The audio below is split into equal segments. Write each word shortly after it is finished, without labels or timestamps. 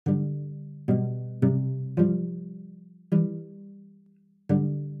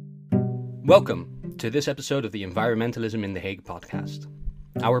Welcome to this episode of the Environmentalism in the Hague podcast.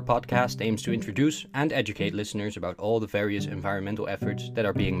 Our podcast aims to introduce and educate listeners about all the various environmental efforts that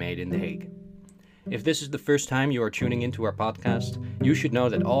are being made in The Hague. If this is the first time you are tuning into our podcast, you should know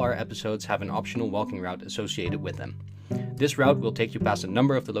that all our episodes have an optional walking route associated with them. This route will take you past a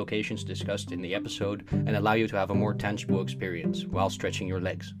number of the locations discussed in the episode and allow you to have a more tangible experience while stretching your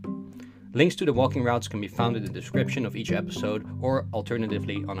legs. Links to the walking routes can be found in the description of each episode or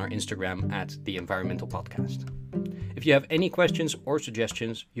alternatively on our Instagram at The Environmental Podcast. If you have any questions or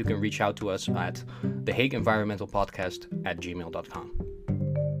suggestions, you can reach out to us at thehagueenvironmentalpodcast@gmail.com.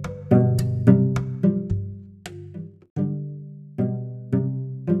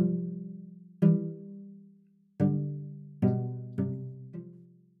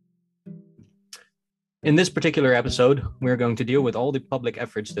 In this particular episode, we're going to deal with all the public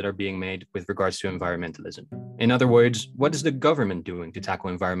efforts that are being made with regards to environmentalism. In other words, what is the government doing to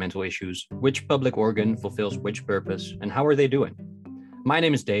tackle environmental issues? Which public organ fulfills which purpose? And how are they doing? My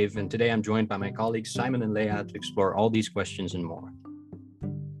name is Dave, and today I'm joined by my colleagues Simon and Leah to explore all these questions and more.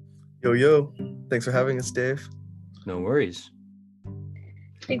 Yo, thanks for having us, Dave. No worries.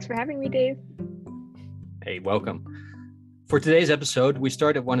 Thanks for having me, Dave. Hey, welcome. For today's episode, we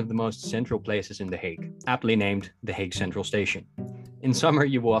start at one of the most central places in The Hague, aptly named the Hague Central Station. In summer,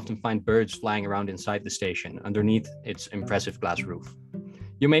 you will often find birds flying around inside the station, underneath its impressive glass roof.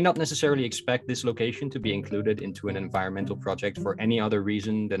 You may not necessarily expect this location to be included into an environmental project for any other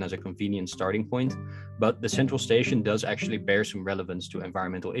reason than as a convenient starting point, but the central station does actually bear some relevance to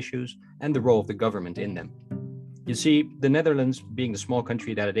environmental issues and the role of the government in them. You see, the Netherlands, being the small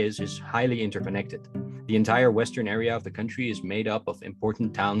country that it is highly interconnected. The entire western area of the country is made up of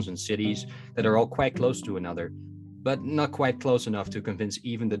important towns and cities that are all quite close to another, but not quite close enough to convince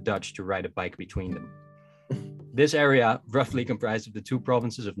even the Dutch to ride a bike between them. This area, roughly comprised of the two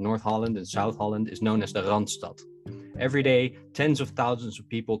provinces of North Holland and South Holland, is known as the Randstad. Every day, tens of thousands of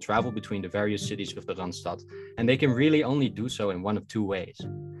people travel between the various cities of the Randstad, and they can really only do so in one of two ways.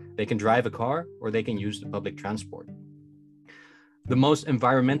 They can drive a car or they can use the public transport. The most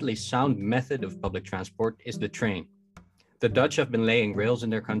environmentally sound method of public transport is the train. The Dutch have been laying rails in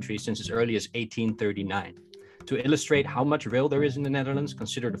their country since as early as 1839. To illustrate how much rail there is in the Netherlands,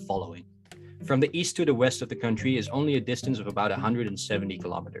 consider the following. From the east to the west of the country is only a distance of about 170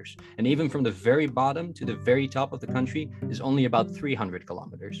 kilometers, and even from the very bottom to the very top of the country is only about 300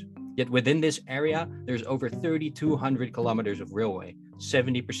 kilometers. Yet within this area, there's over 3,200 kilometers of railway,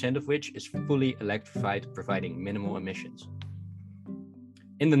 70% of which is fully electrified, providing minimal emissions.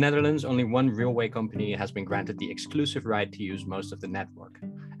 In the Netherlands, only one railway company has been granted the exclusive right to use most of the network,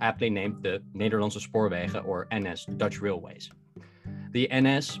 aptly named the Nederlandse Spoorwegen, or NS, Dutch Railways. The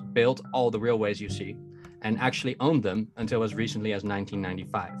NS built all the railways you see, and actually owned them until as recently as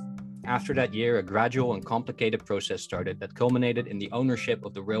 1995. After that year, a gradual and complicated process started that culminated in the ownership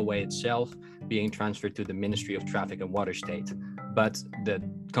of the railway itself being transferred to the Ministry of Traffic and Water State. But the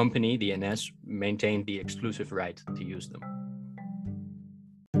company, the NS, maintained the exclusive right to use them.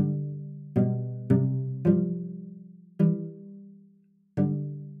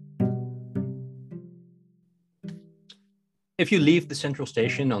 If you leave the central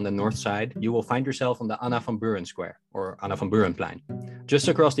station on the north side, you will find yourself on the Anna van Buren Square, or Anna van Burenplein. Just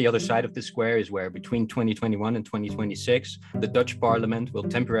across the other side of the square is where, between 2021 and 2026, the Dutch parliament will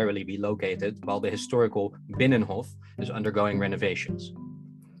temporarily be located, while the historical Binnenhof is undergoing renovations.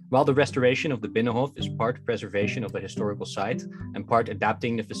 While the restoration of the Binnenhof is part preservation of a historical site and part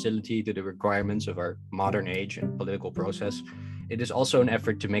adapting the facility to the requirements of our modern age and political process, it is also an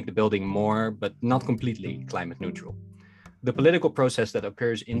effort to make the building more, but not completely, climate neutral. The political process that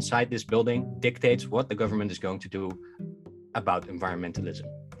occurs inside this building dictates what the government is going to do about environmentalism.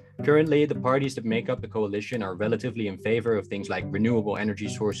 Currently, the parties that make up the coalition are relatively in favor of things like renewable energy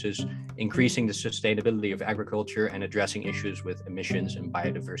sources, increasing the sustainability of agriculture, and addressing issues with emissions and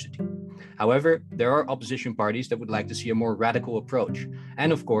biodiversity. However, there are opposition parties that would like to see a more radical approach,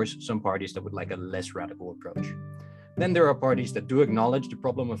 and of course, some parties that would like a less radical approach. Then there are parties that do acknowledge the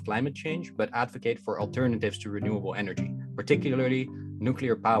problem of climate change, but advocate for alternatives to renewable energy. Particularly,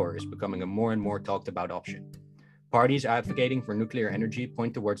 nuclear power is becoming a more and more talked about option. Parties advocating for nuclear energy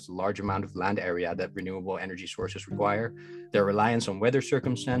point towards the large amount of land area that renewable energy sources require, their reliance on weather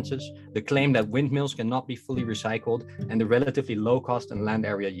circumstances, the claim that windmills cannot be fully recycled, and the relatively low cost and land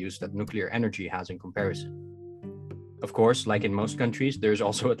area use that nuclear energy has in comparison. Of course, like in most countries, there's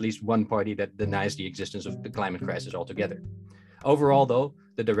also at least one party that denies the existence of the climate crisis altogether. Overall, though,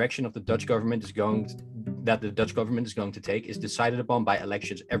 the direction of the Dutch government is going to take is decided upon by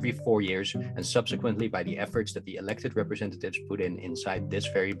elections every 4 years and subsequently by the efforts that the elected representatives put in inside this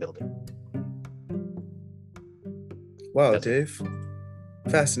very building. Wow, That's it. Dave.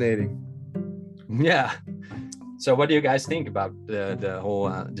 Fascinating. Yeah. So what do you guys think about the whole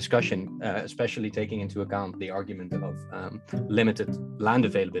discussion, especially taking into account the argument of limited land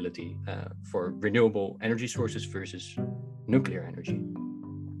availability for renewable energy sources versus nuclear energy?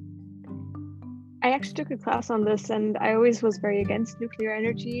 I actually took a class on this, and I always was very against nuclear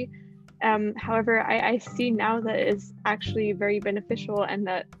energy. However, I see now that it's actually very beneficial, and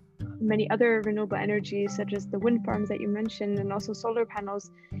that many other renewable energies, such as the wind farms that you mentioned, and also solar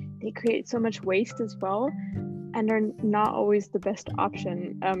panels, they create so much waste as well, and are not always the best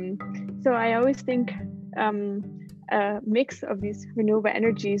option. So I always think a mix of these renewable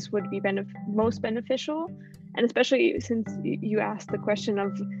energies would be most beneficial, and especially since you asked the question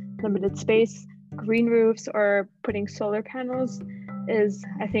of limited space, green roofs or putting solar panels is,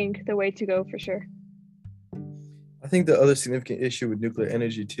 I think, the way to go for sure. I think the other significant issue with nuclear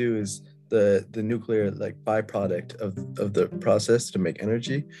energy too is the nuclear like byproduct of the process to make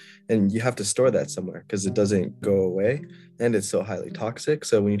energy, and you have to store that somewhere because it doesn't go away and it's so highly toxic.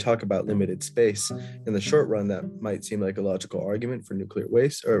 So when you talk about limited space in the short run, that might seem like a logical argument for nuclear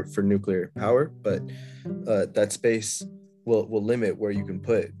waste or for nuclear power, but that space will limit where you can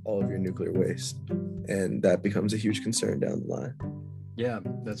put all of your nuclear waste, and that becomes a huge concern down the line. Yeah,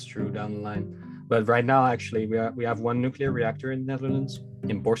 that's true down the line. But right now, actually, we have one nuclear reactor in the Netherlands,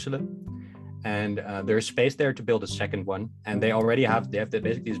 in Borselen, and there's space there to build a second one. And they have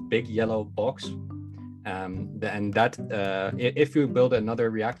basically this big yellow box, and that if you build another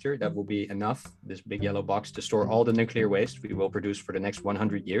reactor, that will be enough. This big yellow box to store all the nuclear waste we will produce for the next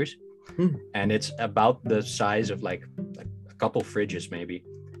 100 years, and it's about the size of like a couple fridges maybe,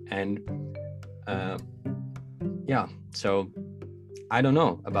 and yeah, so. I don't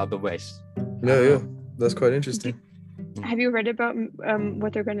know about the waste. Yeah, that's quite interesting. Have you read about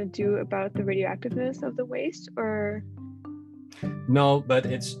what they're going to do about the radioactiveness of the waste, or? No, but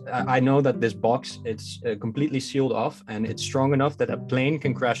I know that this box, it's completely sealed off, and it's strong enough that a plane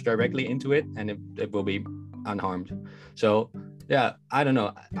can crash directly into it, and it will be unharmed. So yeah, I don't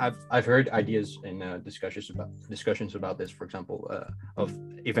know. I've heard ideas in discussions about this, for example, of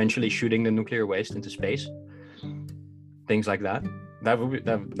eventually shooting the nuclear waste into space, things like that. That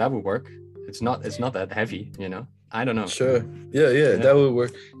would work. It's not that heavy, you know. I don't know. Sure. Yeah, that would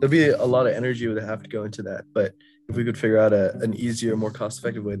work. There'd be a lot of energy would have to go into that, but if we could figure out an easier, more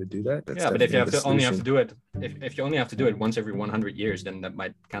cost-effective way to do that, that's but if you only have to do it, if you only have to do it once every 100 years, then that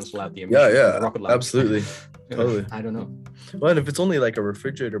might cancel out the emissions from the rocket launch. Absolutely, totally. I don't know. Well, and if it's only like a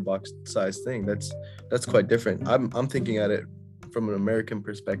refrigerator box size thing, that's quite different. I'm thinking at it from an American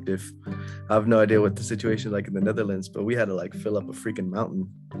perspective. I have no idea what the situation is like in the Netherlands, but we had to like fill up a freaking mountain,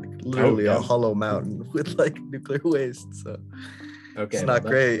 like literally a hollow mountain with like nuclear waste. So it's not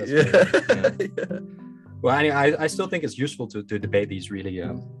great. Yeah. Well, I still think it's useful to debate these really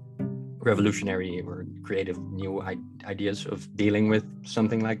revolutionary or creative new ideas of dealing with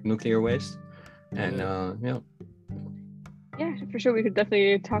something like nuclear waste. And yeah, for sure, we could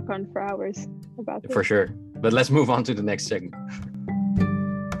definitely talk on for hours about this. For sure. But let's move on to the next segment.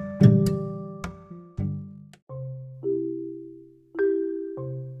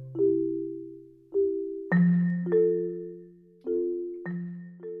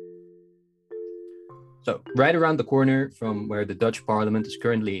 So, right around the corner from where the Dutch parliament is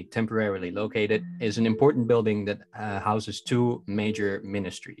currently temporarily located is an important building that houses two major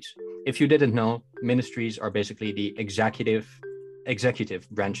ministries. If you didn't know, ministries are basically the executive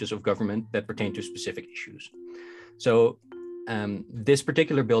branches of government that pertain to specific issues. So this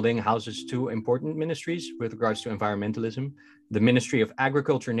particular building houses two important ministries with regards to environmentalism: the Ministry of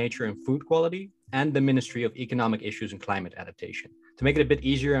Agriculture, Nature and Food Quality, and the Ministry of Economic Issues and Climate Adaptation. To make it a bit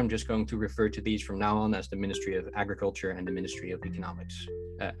easier, I'm just going to refer to these from now on as the Ministry of Agriculture and the Ministry of Economics,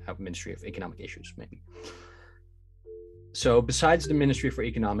 Ministry of Economic Issues, maybe. So besides the Ministry for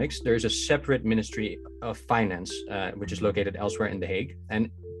Economics, there's a separate Ministry of Finance, which is located elsewhere in The Hague.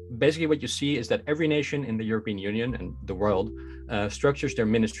 And basically what you see is that every nation in the European Union and the world structures their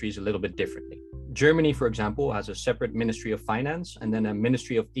ministries a little bit differently. Germany, for example, has a separate Ministry of Finance, and then a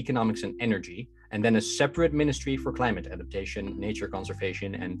Ministry of Economics and Energy, and then a separate Ministry for Climate Adaptation, Nature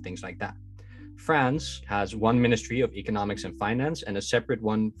Conservation, and things like that. France has one Ministry of Economics and Finance and a separate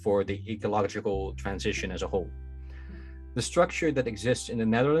one for the ecological transition as a whole. The structure that exists in the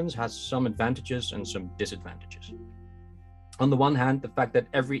Netherlands has some advantages and some disadvantages. On the one hand, the fact that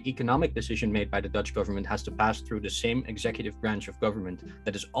every economic decision made by the Dutch government has to pass through the same executive branch of government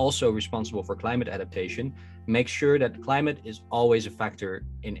that is also responsible for climate adaptation makes sure that climate is always a factor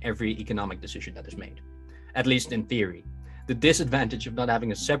in every economic decision that is made, at least in theory. The disadvantage of not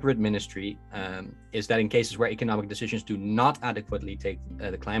having a separate ministry is that in cases where economic decisions do not adequately take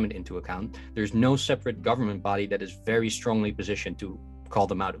the climate into account, there's no separate government body that is very strongly positioned to call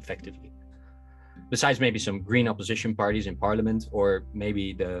them out effectively. Besides maybe some green opposition parties in parliament, or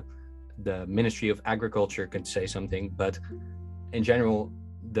maybe the Ministry of Agriculture could say something, but in general,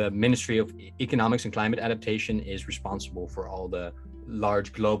 the Ministry of Economics and Climate Adaptation is responsible for all the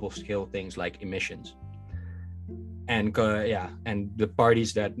large global scale things like emissions. And and the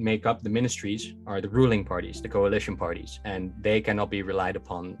parties that make up the ministries are the ruling parties, the coalition parties, and they cannot be relied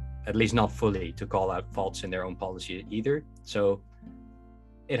upon, at least not fully, to call out faults in their own policy either. So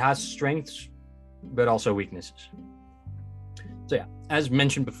it has strengths, but also weaknesses. So yeah, as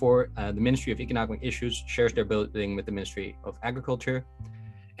mentioned before, the Ministry of Economic Issues shares their building with the Ministry of Agriculture.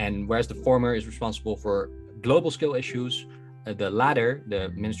 And whereas the former is responsible for global scale issues, the latter, the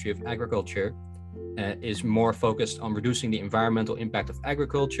Ministry of Agriculture, is more focused on reducing the environmental impact of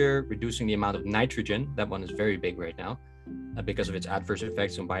agriculture, reducing the amount of nitrogen. That one is very big right now because of its adverse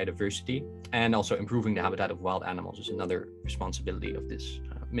effects on biodiversity, and also improving the habitat of wild animals is another responsibility of this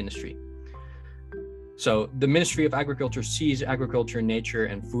ministry. So the Ministry of Agriculture sees agriculture, nature,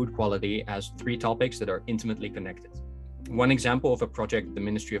 and food quality as three topics that are intimately connected. One example of a project the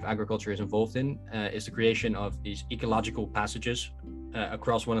Ministry of Agriculture is involved in is the creation of these ecological passages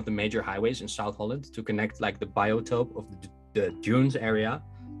across one of the major highways in South Holland to connect like the biotope of the dunes area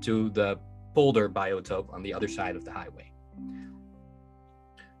to the polder biotope on the other side of the highway.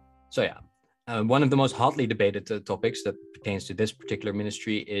 So yeah, one of the most hotly debated topics that pertains to this particular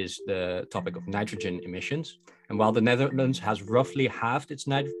ministry is the topic of nitrogen emissions. And while the Netherlands has roughly halved its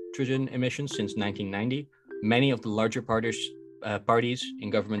nitrogen emissions since 1990, many of the larger parties in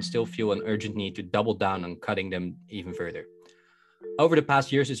government still feel an urgent need to double down on cutting them even further. Over the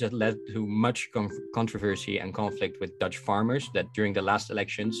past years, this has led to much controversy and conflict with Dutch farmers that during the last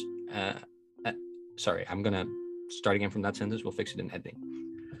elections, sorry, I'm gonna start again from that sentence, we'll fix it in editing.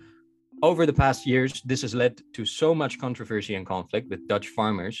 Over the past years, this has led to so much controversy and conflict with Dutch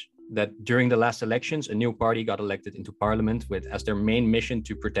farmers that during the last elections, a new party got elected into parliament with as their main mission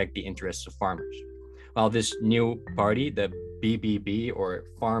to protect the interests of farmers. While this new party, the BBB, or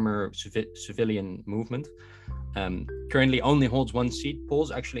Farmer Civilian Movement, currently only holds one seat,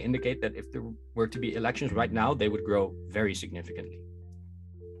 polls actually indicate that if there were to be elections right now, they would grow very significantly.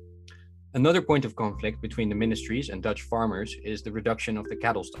 Another point of conflict between the ministries and Dutch farmers is the reduction of the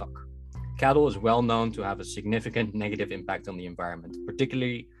cattle stock. Cattle is well known to have a significant negative impact on the environment,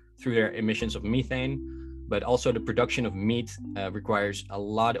 particularly through their emissions of methane, but also the production of meat requires a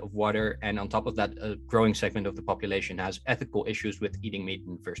lot of water, and on top of that, a growing segment of the population has ethical issues with eating meat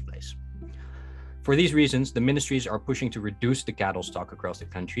in the first place. For these reasons, the ministries are pushing to reduce the cattle stock across the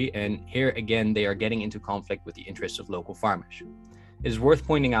country, and here again, they are getting into conflict with the interests of local farmers. It is worth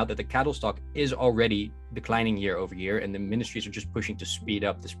pointing out that the cattle stock is already declining year over year, and the ministries are just pushing to speed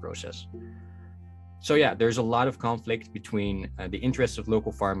up this process. So yeah, there's a lot of conflict between the interests of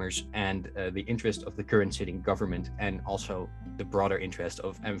local farmers and the interest of the current sitting government, and also the broader interest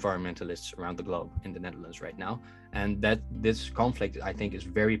of environmentalists around the globe in the Netherlands right now. And that this conflict, I think, is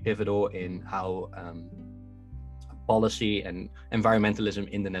very pivotal in how policy and environmentalism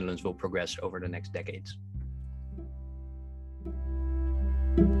in the Netherlands will progress over the next decades.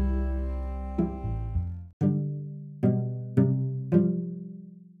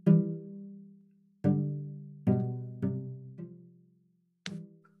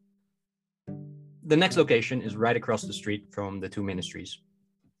 The next location is right across the street from the two ministries.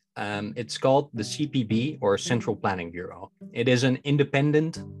 It's called the CPB, or Central Planning Bureau. It is an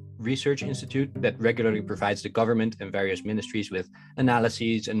independent research institute that regularly provides the government and various ministries with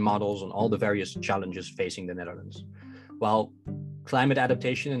analyses and models on all the various challenges facing the Netherlands. While climate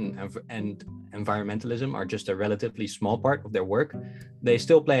adaptation and environmentalism are just a relatively small part of their work, they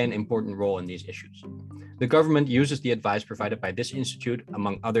still play an important role in these issues. The government uses the advice provided by this institute,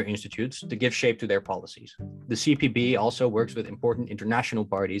 among other institutes, to give shape to their policies. The CPB also works with important international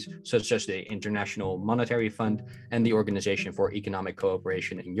parties, such as the International Monetary Fund and the Organization for Economic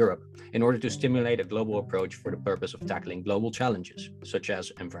Cooperation in Europe, in order to stimulate a global approach for the purpose of tackling global challenges, such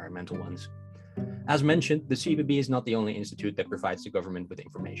as environmental ones. As mentioned, the CPB is not the only institute that provides the government with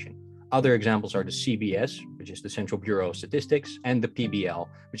information. Other examples are the CBS, which is the Central Bureau of Statistics, and the PBL,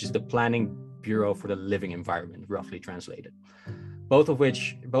 which is the Planning Bureau for the Living Environment, roughly translated. Both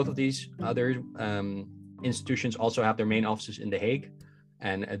of these other institutions also have their main offices in The Hague,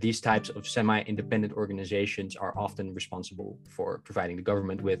 and these types of semi-independent organizations are often responsible for providing the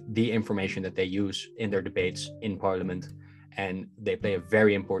government with the information that they use in their debates in Parliament, and they play a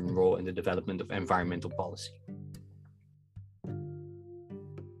very important role in the development of environmental policy.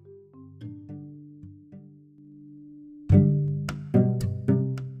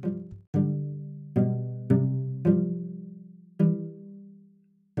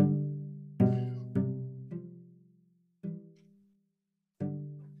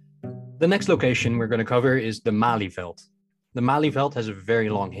 The next location we're going to cover is the Malieveld. The Malieveld has a very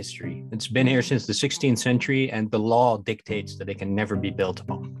long history. It's been here since the 16th century, and the law dictates that it can never be built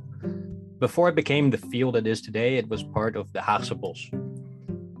upon. Before it became the field it is today, it was part of the Haagse Bos.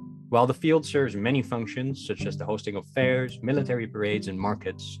 While the field serves many functions, such as the hosting of fairs, military parades, and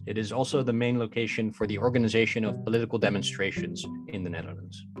markets, it is also the main location for the organization of political demonstrations in the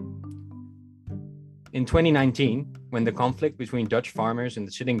Netherlands. In 2019, when the conflict between Dutch farmers and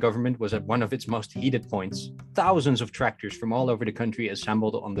the sitting government was at one of its most heated points, thousands of tractors from all over the country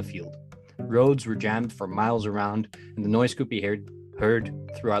assembled on the field. Roads were jammed for miles around, and the noise could be heard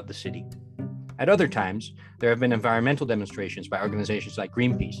throughout the city. At other times, there have been environmental demonstrations by organizations like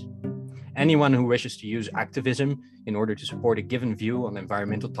Greenpeace. Anyone who wishes to use activism in order to support a given view on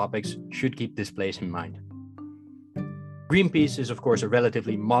environmental topics should keep this place in mind. Greenpeace is, of course, a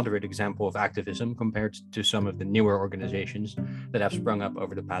relatively moderate example of activism compared to some of the newer organizations that have sprung up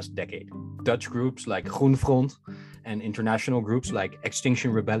over the past decade. Dutch groups like Groen Front and international groups like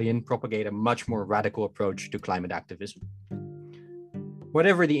Extinction Rebellion propagate a much more radical approach to climate activism.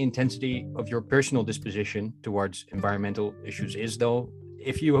 Whatever the intensity of your personal disposition towards environmental issues is, though,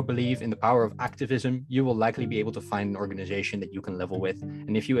 if you believe in the power of activism, you will likely be able to find an organization that you can level with.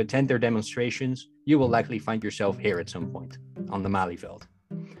 And if you attend their demonstrations, you will likely find yourself here at some point on the Malieveld.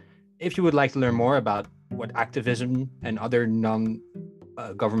 If you would like to learn more about what activism and other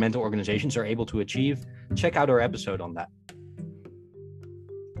non-governmental organizations are able to achieve, check out our episode on that.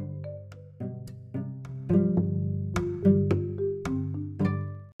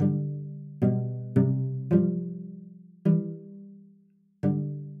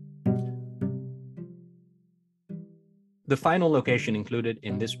 The final location included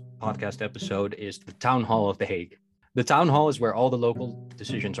in this podcast episode is the Town Hall of The Hague. The Town Hall is where all the local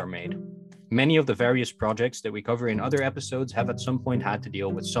decisions are made. Many of the various projects that we cover in other episodes have at some point had to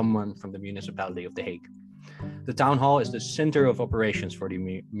deal with someone from the municipality of The Hague. The Town Hall is the center of operations for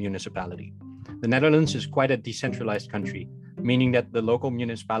the municipality. The Netherlands is quite a decentralized country, meaning that the local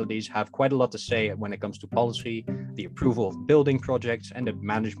municipalities have quite a lot to say when it comes to policy, the approval of building projects, and the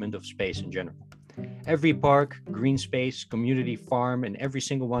management of space in general. Every park, green space, community farm, and every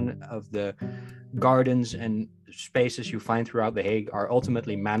single one of the gardens and spaces you find throughout The Hague are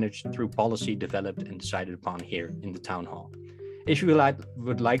ultimately managed through policy developed and decided upon here in the Town Hall. If you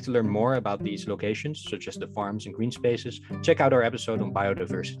would like to learn more about these locations, such as the farms and green spaces, check out our episode on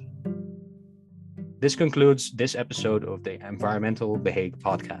biodiversity. This concludes this episode of the Environmental The Hague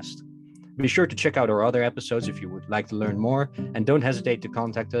podcast. Be sure to check out our other episodes if you would like to learn more, and don't hesitate to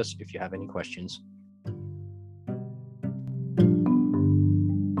contact us if you have any questions.